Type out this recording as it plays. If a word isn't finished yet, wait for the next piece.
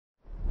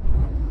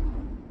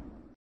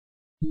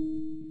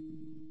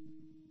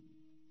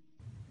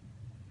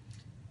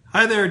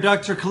Hi there,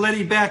 Dr.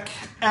 Coletti back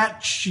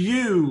at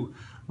you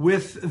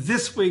with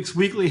this week's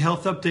weekly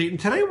health update. And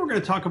today we're going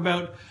to talk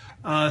about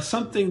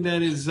something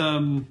that is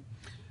an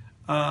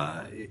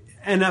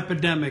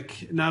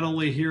epidemic, not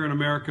only here in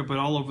America, but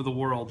all over the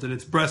world, and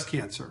it's breast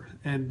cancer.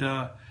 And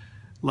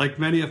like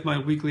many of my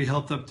weekly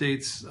health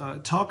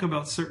updates, talk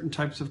about certain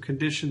types of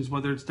conditions,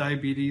 whether it's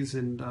diabetes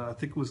and I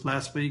think it was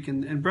last week,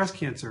 and breast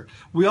cancer.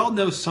 We all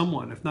know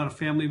someone, if not a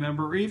family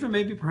member, or even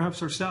maybe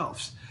perhaps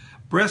ourselves.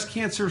 Breast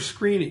cancer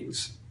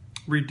screenings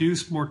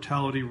reduce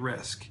mortality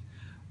risk.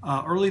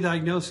 Early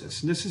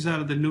diagnosis, and this is out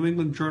of the New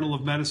England Journal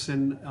of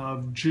Medicine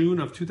of June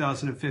of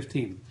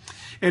 2015.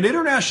 An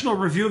international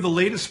review of the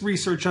latest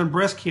research on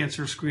breast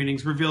cancer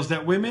screenings reveals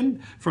that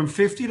women from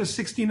 50 to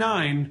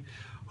 69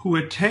 who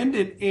attend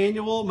an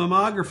annual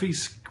mammography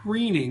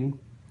screening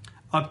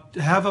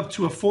have up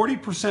to a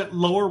 40%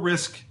 lower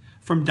risk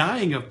from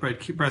dying of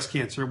breast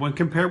cancer when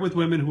compared with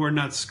women who are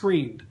not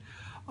screened.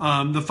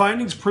 The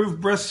findings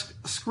prove breast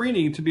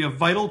screening to be a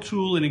vital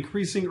tool in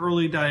increasing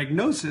early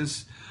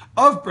diagnosis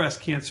of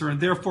breast cancer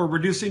and therefore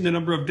reducing the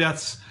number of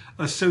deaths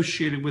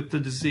associated with the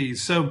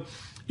disease. So,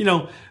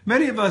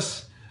 many of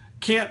us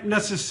can't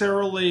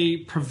necessarily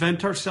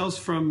prevent ourselves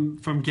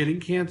from getting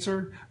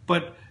cancer,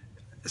 but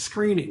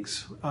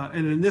screenings,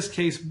 and in this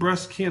case,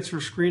 breast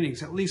cancer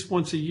screenings, at least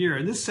once a year.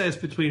 And this says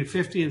between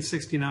 50 and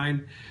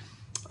 69.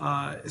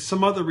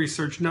 Some other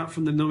research, not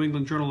from the New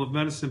England Journal of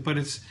Medicine, but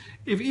it's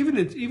even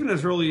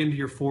as early into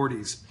your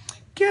 40s,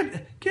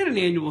 get an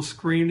annual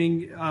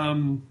screening.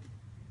 And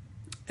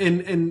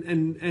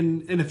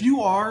if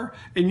you are,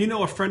 and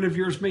a friend of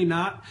yours may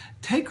not,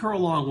 take her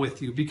along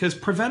with you, because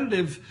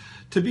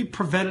to be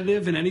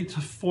preventative in any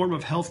form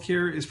of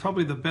healthcare is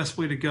probably the best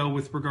way to go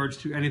with regards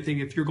to anything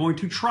if you're going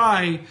to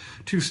try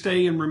to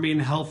stay and remain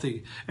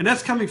healthy. And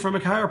that's coming from a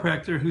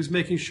chiropractor who's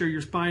making sure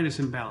your spine is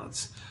in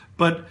balance.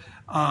 But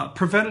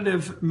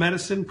preventative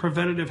medicine,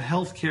 preventative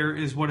healthcare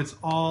is what it's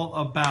all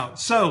about.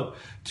 So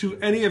to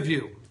any of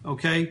you,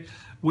 okay,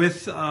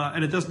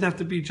 and it doesn't have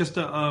to be just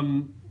a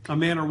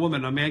man or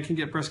woman. A man can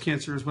get breast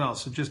cancer as well,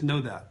 so just know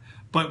that.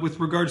 But with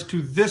regards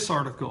to this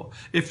article,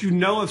 if you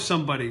know of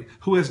somebody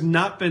who has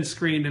not been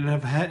screened and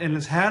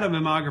has had a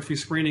mammography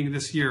screening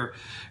this year,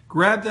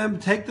 grab them,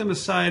 take them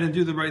aside, and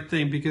do the right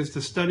thing, because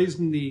the studies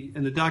and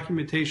the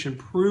documentation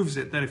proves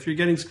it, that if you're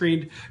getting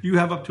screened, you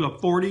have up to a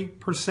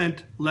 40%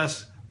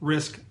 less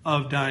risk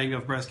of dying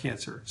of breast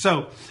cancer.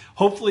 So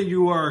hopefully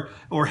you are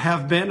or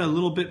have been a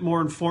little bit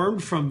more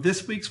informed from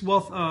this week's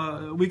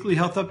weekly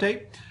health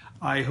update.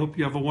 I hope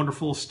you have a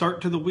wonderful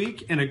start to the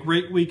week and a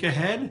great week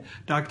ahead.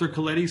 Dr.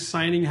 Coletti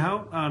signing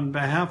out on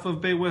behalf of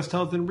BayWest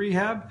Health and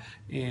Rehab,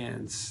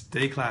 and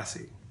stay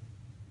classy.